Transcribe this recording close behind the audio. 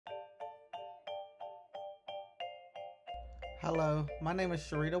Hello, my name is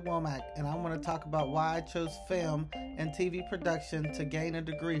Sharita Womack, and I want to talk about why I chose film and TV production to gain a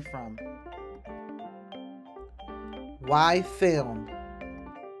degree from. Why film?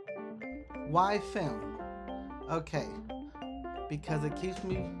 Why film? Okay, because it keeps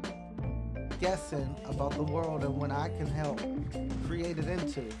me guessing about the world and what I can help create it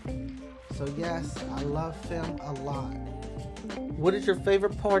into. So yes, I love film a lot. What is your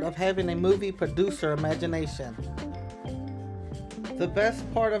favorite part of having a movie producer imagination? The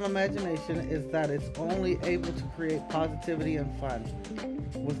best part of imagination is that it's only able to create positivity and fun.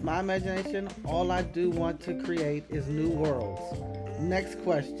 With my imagination, all I do want to create is new worlds. Next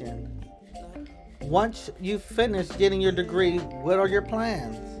question. Once you finish getting your degree, what are your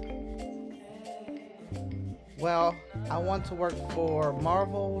plans? Well, I want to work for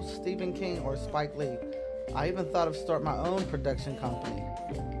Marvel, Stephen King, or Spike Lee. I even thought of starting my own production company.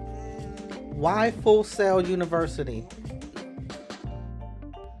 Why Full Sail University?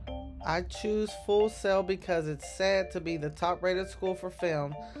 I choose Full Sail because it's sad to be the top-rated school for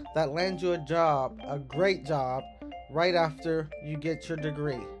film that lands you a job, a great job, right after you get your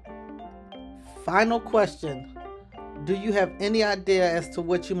degree. Final question. Do you have any idea as to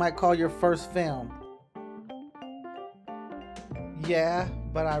what you might call your first film? Yeah,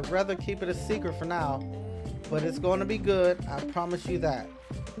 but I'd rather keep it a secret for now. But it's going to be good, I promise you that.